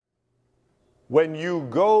When you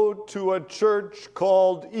go to a church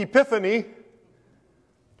called Epiphany,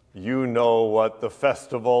 you know what the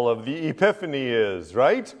festival of the Epiphany is,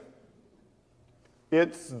 right?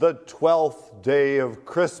 It's the 12th day of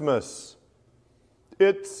Christmas.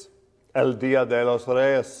 It's El Día de los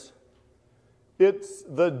Reyes. It's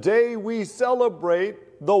the day we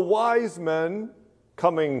celebrate the wise men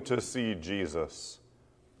coming to see Jesus.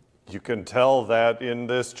 You can tell that in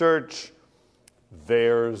this church.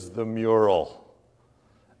 There's the mural.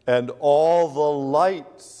 And all the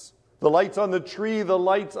lights on the tree, the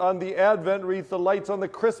lights on the Advent wreath, the lights on the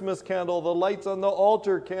Christmas candle, the lights on the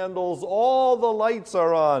altar candles, all the lights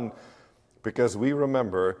are on because we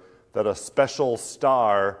remember that a special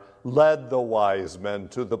star led the wise men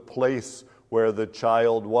to the place where the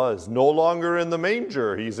child was. No longer in the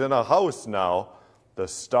manger, he's in a house now. The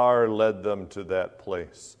star led them to that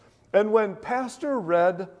place. And when Pastor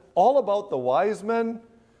read all about the wise men,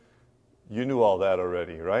 you knew all that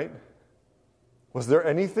already, right? Was there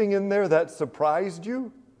anything in there that surprised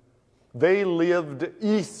you? They lived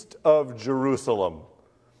east of Jerusalem.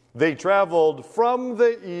 They traveled from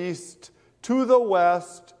the east to the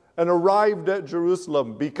west and arrived at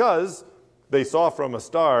Jerusalem because they saw from a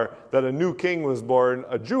star that a new king was born,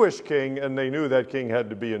 a Jewish king, and they knew that king had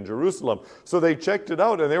to be in Jerusalem. So they checked it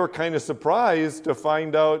out, and they were kind of surprised to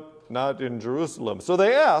find out not in Jerusalem. So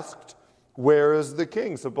they asked, where is the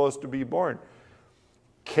king supposed to be born?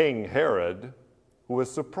 King Herod, who was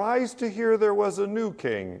surprised to hear there was a new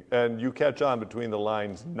king, and you catch on between the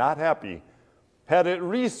lines, not happy, had it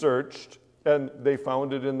researched, and they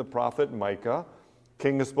found it in the prophet Micah.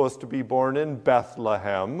 King is supposed to be born in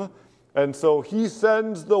Bethlehem. And so he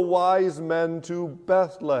sends the wise men to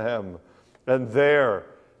Bethlehem. And there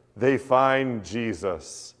they find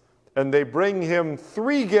Jesus. And they bring him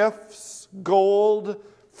 3 gifts, gold,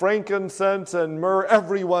 frankincense, and myrrh.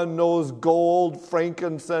 Everyone knows gold,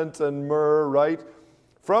 frankincense, and myrrh, right?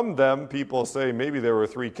 From them, people say maybe there were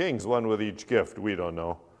 3 kings, one with each gift. We don't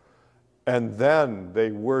know. And then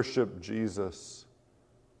they worship Jesus.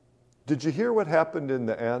 Did you hear what happened in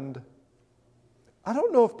the end? I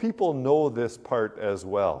don't know if people know this part as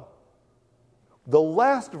well. The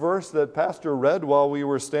last verse that Pastor read while we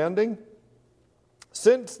were standing,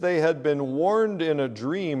 since they had been warned in a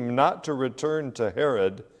dream not to return to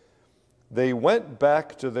Herod, they went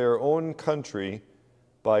back to their own country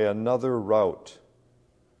by another route.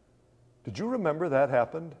 Did you remember that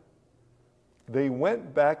happened? They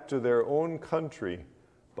went back to their own country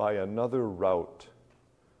by another route.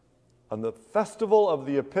 On the festival of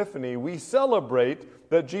the Epiphany, we celebrate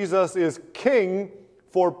that Jesus is king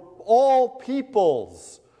for all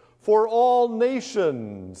peoples, for all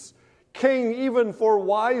nations, king even for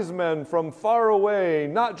wise men from far away,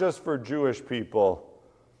 not just for Jewish people.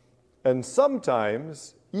 And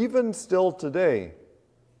sometimes, even still today,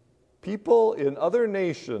 people in other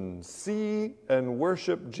nations see and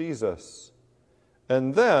worship Jesus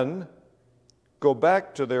and then go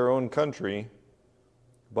back to their own country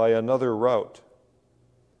by another route.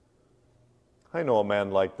 I know a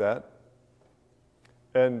man like that.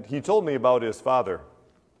 And he told me about his father.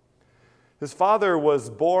 His father was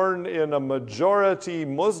born in a majority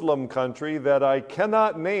Muslim country that I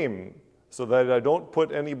cannot name so that I don't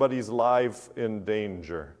put anybody's life in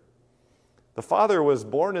danger. The father was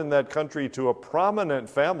born in that country to a prominent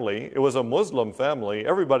family. It was a Muslim family.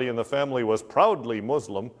 Everybody in the family was proudly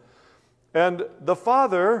Muslim. And the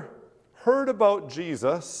father heard about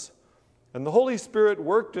Jesus, and the Holy Spirit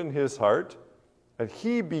worked in his heart, and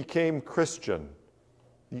he became Christian,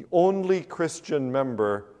 the only Christian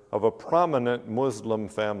member of a prominent Muslim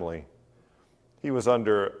family. He was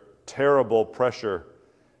under terrible pressure.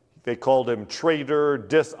 They called him traitor,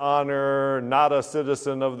 dishonor, not a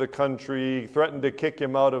citizen of the country, threatened to kick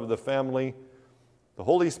him out of the family. The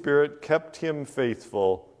Holy Spirit kept him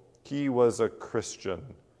faithful. He was a Christian.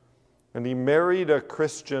 And he married a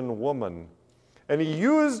Christian woman. And he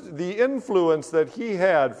used the influence that he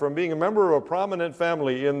had from being a member of a prominent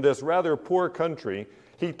family in this rather poor country.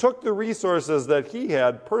 He took the resources that he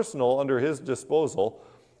had personal under his disposal,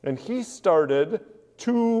 and he started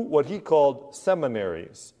 2 what he called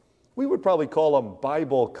seminaries. We would probably call them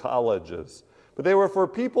Bible colleges. But they were for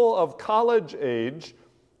people of college age,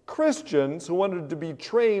 Christians who wanted to be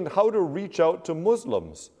trained how to reach out to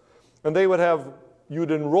Muslims. And they would have you'd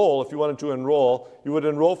enroll, if you wanted to enroll, you would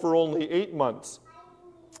enroll for only 8 months.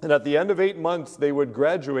 And at the end of 8 months, they would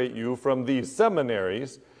graduate you from these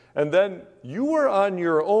seminaries. And then you were on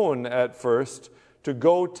your own at first to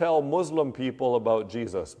go tell Muslim people about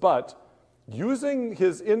Jesus. But using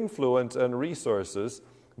his influence and resources,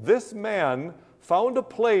 this man found a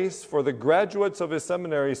place for the graduates of his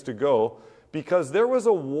seminaries to go because there was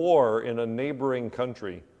a war in a neighboring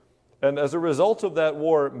country. And as a result of that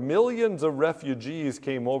war, millions of refugees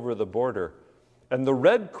came over the border. And the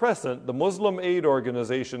Red Crescent, the Muslim aid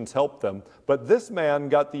organizations, helped them. But this man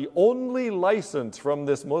got the only license from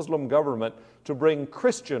this Muslim government to bring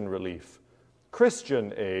Christian relief,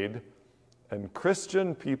 Christian aid, and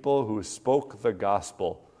Christian people who spoke the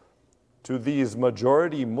gospel to these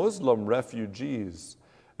majority Muslim refugees.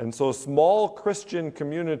 And so small Christian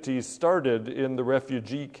communities started in the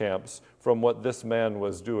refugee camps from what this man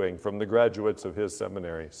was doing, from the graduates of his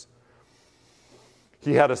seminaries.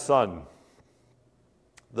 He had a son.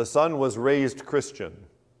 The son was raised Christian.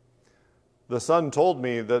 The son told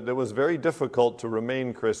me that it was very difficult to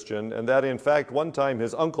remain Christian, and that in fact one time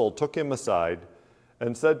his uncle took him aside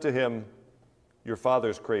and said to him, "Your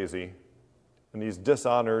father's crazy, and he's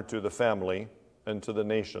dishonor to the family and to the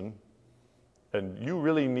nation, and you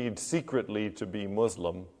really need secretly to be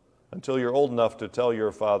Muslim until you're old enough to tell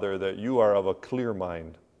your father that you are of a clear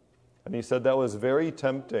mind." And he said that was very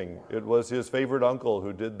tempting. It was his favorite uncle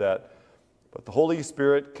who did that. But the Holy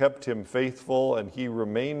Spirit kept him faithful, and he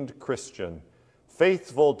remained Christian,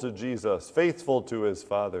 faithful to Jesus, faithful to his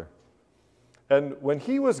father. And when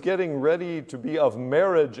he was getting ready to be of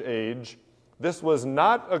marriage age, this was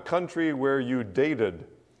not a country where you dated.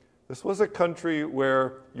 This was a country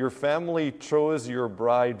where your family chose your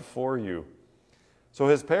bride for you. So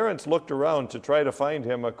his parents looked around to try to find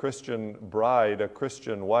him a Christian bride, a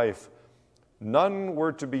Christian wife. None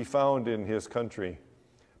were to be found in his country.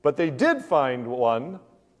 But they did find one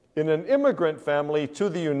in an immigrant family to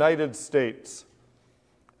the United States.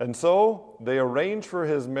 And so they arranged for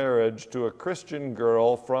his marriage to a Christian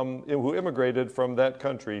girl who immigrated from that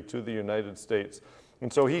country to the United States.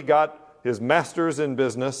 And so he got his master's in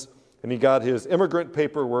business, and he got his immigrant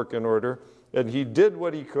paperwork in order, and he did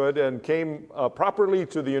what he could and came properly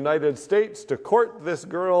to the United States to court this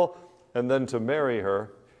girl and then to marry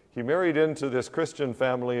her. He married into this Christian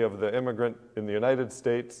family of the immigrant in the United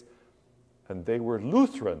States, and they were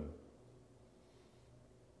Lutheran.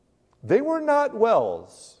 They were not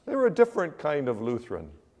Wells. They were a different kind of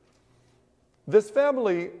Lutheran. This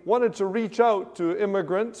family wanted to reach out to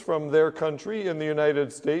immigrants from their country in the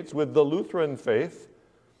United States with the Lutheran faith.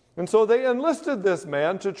 And so they enlisted this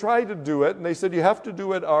man to try to do it, and they said, "You have to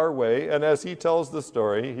do it our way." And as he tells the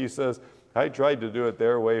story, he says, "I tried to do it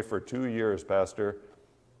their way for 2 years, Pastor.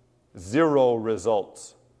 0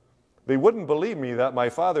 results. They wouldn't believe me that my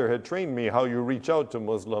father had trained me how you reach out to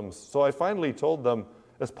Muslims. So I finally told them,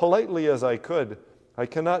 as politely as I could, I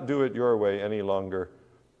cannot do it your way any longer."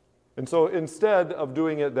 And so instead of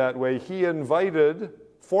doing it that way, he invited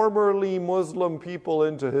formerly Muslim people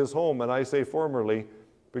into his home. And I say formerly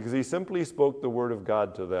because he simply spoke the word of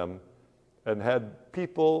God to them and had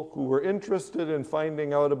people who were interested in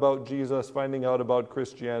finding out about Jesus, finding out about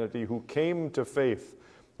Christianity, who came to faith.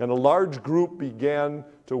 And a large group began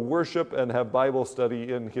to worship and have Bible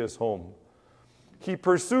study in his home. He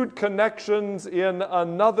pursued connections in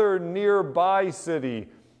another nearby city.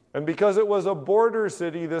 And because it was a border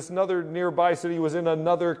city, this another nearby city was in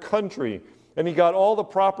another country. And he got all the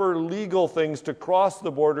proper legal things to cross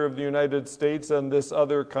the border of the United States and this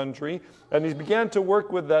other country. And he began to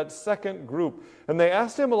work with that second group. And they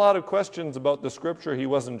asked him a lot of questions about the scripture he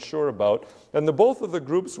wasn't sure about. And both of the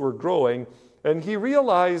groups were growing. And he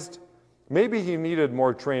realized maybe he needed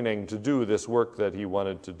more training to do this work that he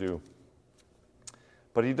wanted to do.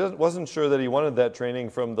 But he wasn't sure that he wanted that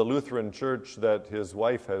training from the Lutheran church that his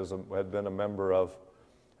wife had been a member of.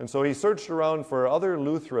 And so he searched around for other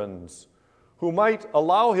Lutherans who might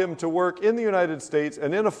allow him to work in the United States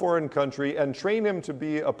and in a foreign country and train him to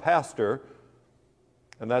be a pastor.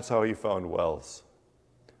 And that's how he found Wells,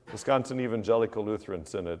 Wisconsin Evangelical Lutheran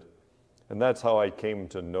Synod. And that's how I came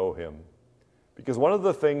to know him. Because one of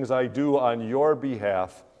the things I do on your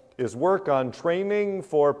behalf is work on training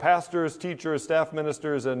for pastors, teachers, staff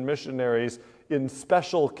ministers, and missionaries in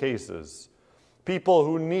special cases. People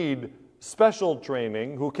who need special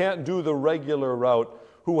training, who can't do the regular route,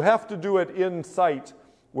 who have to do it in sight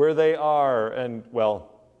where they are. And,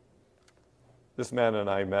 well, this man and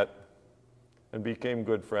I met and became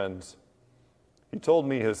good friends. He told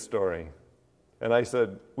me his story. And I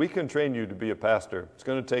said, "We can train you to be a pastor. It's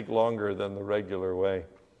going to take longer than the regular way."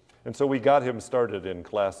 And so we got him started in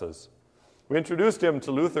classes. We introduced him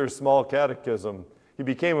to Luther's Small Catechism. He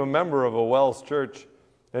became a member of a Wells church,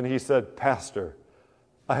 and he said, "Pastor,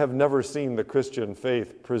 I have never seen the Christian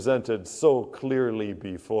faith presented so clearly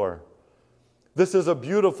before. This is a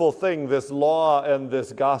beautiful thing, this law and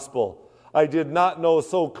this gospel. I did not know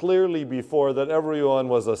so clearly before that everyone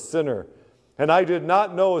was a sinner, And I did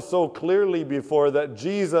not know so clearly before that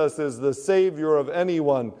Jesus is the Savior of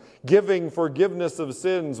anyone, giving forgiveness of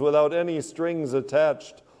sins without any strings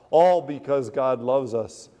attached, all because God loves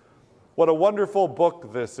us. What a wonderful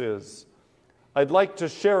book this is. I'd like to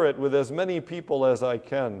share it with as many people as I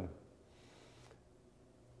can.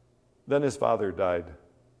 Then his father died.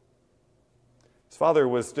 His father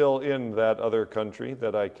was still in that other country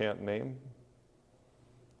that I can't name.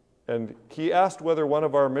 And he asked whether one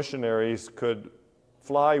of our missionaries could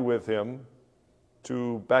fly with him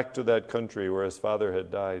back to that country where his father had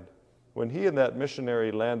died. When he and that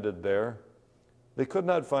missionary landed there, they could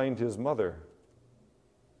not find his mother.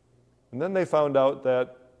 And then they found out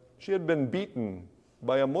that she had been beaten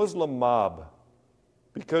by a Muslim mob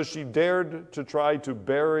because she dared to try to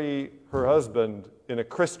bury her husband in a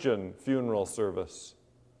Christian funeral service.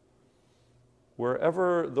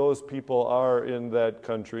 Wherever those people are in that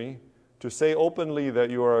country, to say openly that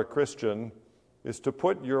you are a Christian is to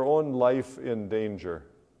put your own life in danger.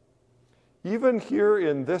 Even here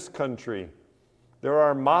in this country, there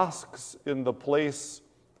are mosques in the place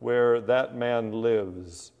where that man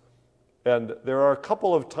lives. And there are a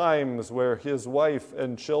couple of times where his wife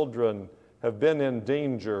and children have been in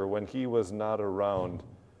danger when he was not around.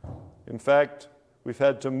 In fact, we've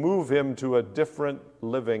had to move him to a different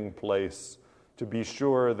living place to be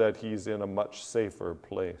sure that he's in a much safer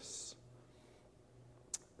place.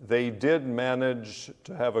 They did manage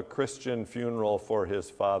to have a Christian funeral for his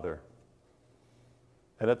father.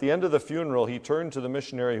 And at the end of the funeral, he turned to the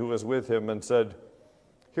missionary who was with him and said,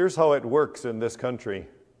 "Here's how it works in this country.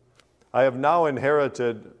 I have now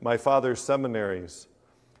inherited my father's seminaries,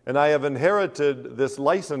 and I have inherited this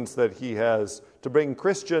license that he has to bring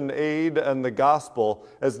Christian aid and the gospel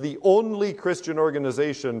as the only Christian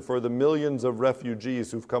organization for the millions of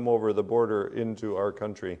refugees who've come over the border into our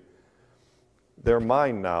country. They're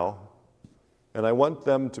mine now, and I want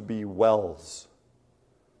them to be wells.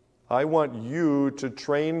 I want you to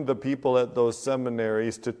train the people at those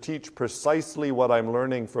seminaries to teach precisely what I'm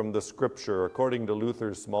learning from the Scripture, according to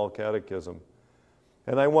Luther's Small Catechism.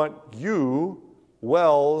 And I want you,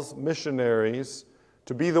 WELS missionaries,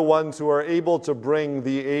 to be the ones who are able to bring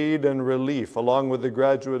the aid and relief, along with the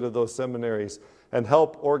graduate of those seminaries, and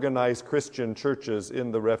help organize Christian churches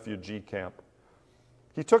in the refugee camp."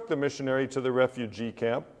 He took the missionary to the refugee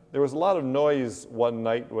camp. There was a lot of noise one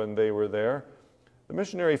night when they were there. The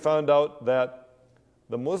missionary found out that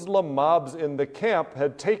the Muslim mobs in the camp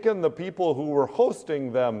had taken the people who were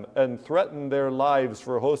hosting them and threatened their lives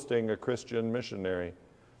for hosting a Christian missionary.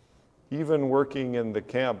 Even working in the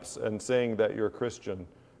camps and saying that you're Christian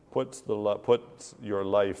puts your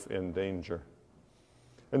life in danger.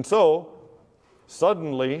 And so,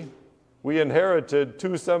 suddenly, we inherited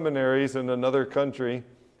 2 seminaries in another country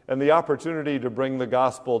and the opportunity to bring the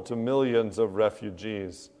gospel to millions of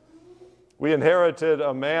refugees. We inherited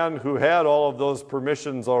a man who had all of those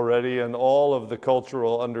permissions already and all of the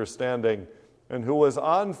cultural understanding, and who was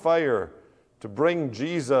on fire to bring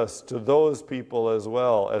Jesus to those people as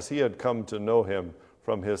well as he had come to know him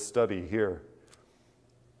from his study here.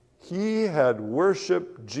 He had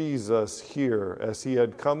worshiped Jesus here as he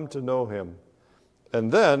had come to know him.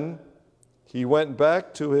 And then he went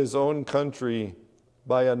back to his own country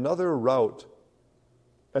by another route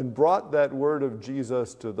and brought that word of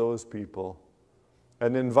Jesus to those people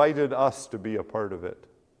and invited us to be a part of it.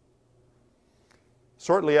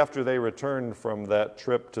 Shortly after they returned from that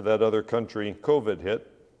trip to that other country, COVID hit.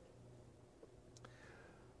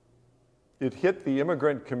 It hit the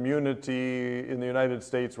immigrant community in the United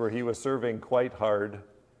States where he was serving quite hard.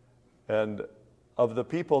 And of the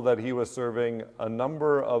people that he was serving, a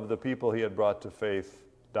number of the people he had brought to faith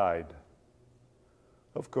died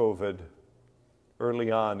of COVID early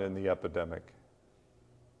on in the epidemic.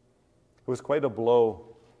 It was quite a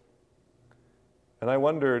blow. And I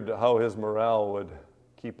wondered how his morale would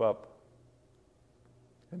keep up.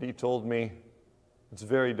 And he told me, "It's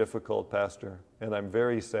very difficult, Pastor, and I'm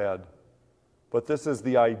very sad. But this is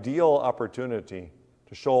the ideal opportunity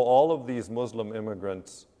to show all of these Muslim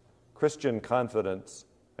immigrants Christian confidence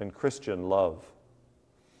and Christian love."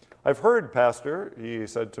 I've heard, Pastor, he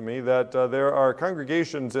said to me, that there are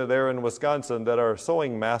congregations there in Wisconsin that are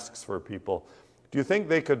sewing masks for people. Do you think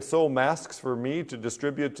they could sew masks for me to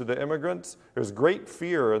distribute to the immigrants? There's great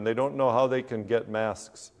fear, and they don't know how they can get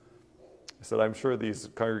masks. I said, I'm sure these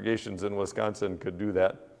congregations in Wisconsin could do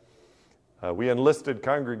that. We enlisted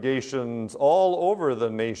congregations all over the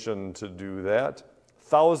nation to do that.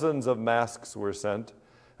 Thousands of masks were sent.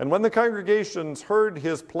 And when the congregations heard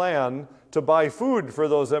his plan to buy food for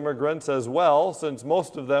those immigrants as well, since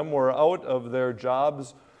most of them were out of their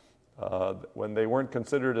jobs when they weren't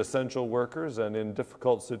considered essential workers and in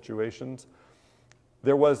difficult situations.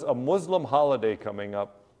 There was a Muslim holiday coming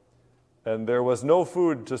up, and there was no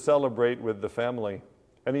food to celebrate with the family.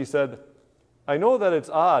 And he said, I know that it's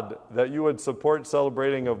odd that you would support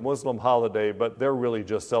celebrating a Muslim holiday, but they're really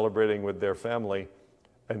just celebrating with their family.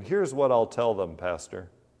 And here's what I'll tell them, Pastor.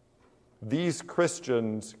 These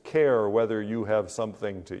Christians care whether you have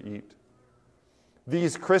something to eat.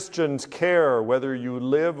 These Christians care whether you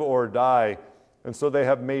live or die, and so they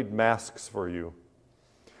have made masks for you.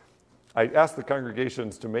 I asked the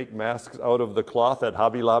congregations to make masks out of the cloth at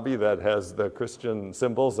Hobby Lobby that has the Christian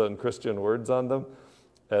symbols and Christian words on them.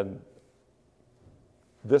 And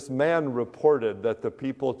this man reported that the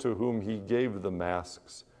people to whom he gave the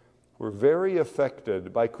masks were very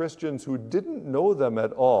affected by Christians who didn't know them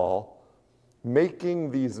at all,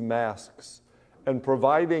 making these masks and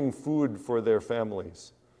providing food for their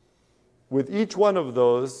families. With each one of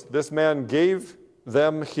those, this man gave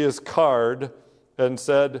them his card and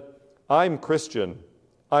said, I'm Christian.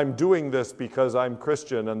 I'm doing this because I'm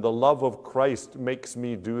Christian, and the love of Christ makes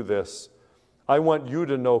me do this. I want you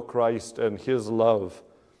to know Christ and his love.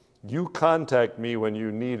 You contact me when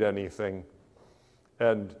you need anything.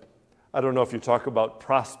 And I don't know if you talk about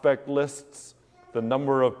prospect lists, the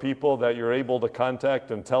number of people that you're able to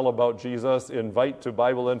contact and tell about Jesus, invite to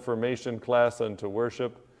Bible information class and to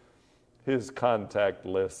worship. His contact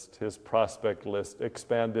list, his prospect list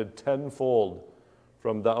expanded tenfold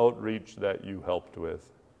from the outreach that you helped with.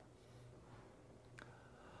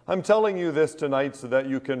 I'm telling you this tonight so that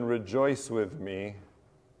you can rejoice with me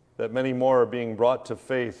that many more are being brought to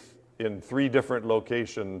faith in 3 different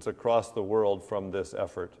locations across the world from this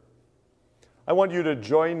effort. I want you to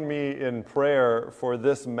join me in prayer for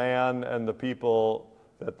this man and the people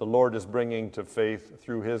that the Lord is bringing to faith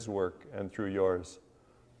through his work and through yours.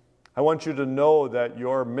 I want you to know that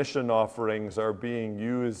your mission offerings are being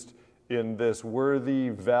used in this worthy,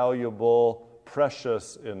 valuable,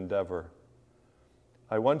 precious endeavor.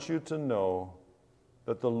 I want you to know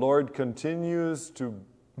that the Lord continues to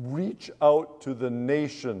reach out to the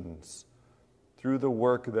nations through the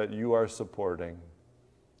work that you are supporting,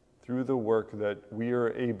 through the work that we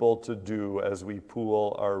are able to do as we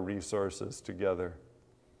pool our resources together.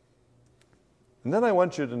 And then I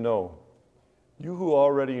want you to know, you who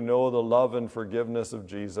already know the love and forgiveness of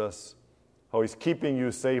Jesus, how he's keeping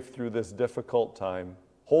you safe through this difficult time,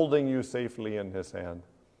 holding you safely in his hand.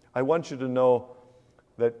 I want you to know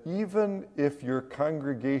that even if your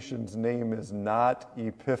congregation's name is not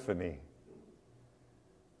Epiphany,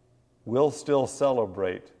 we'll still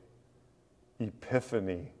celebrate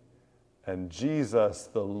Epiphany and Jesus,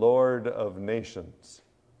 the Lord of nations,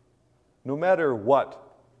 no matter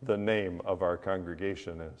what the name of our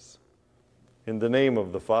congregation is. In the name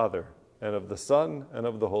of the Father, and of the Son, and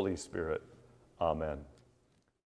of the Holy Spirit. Amen.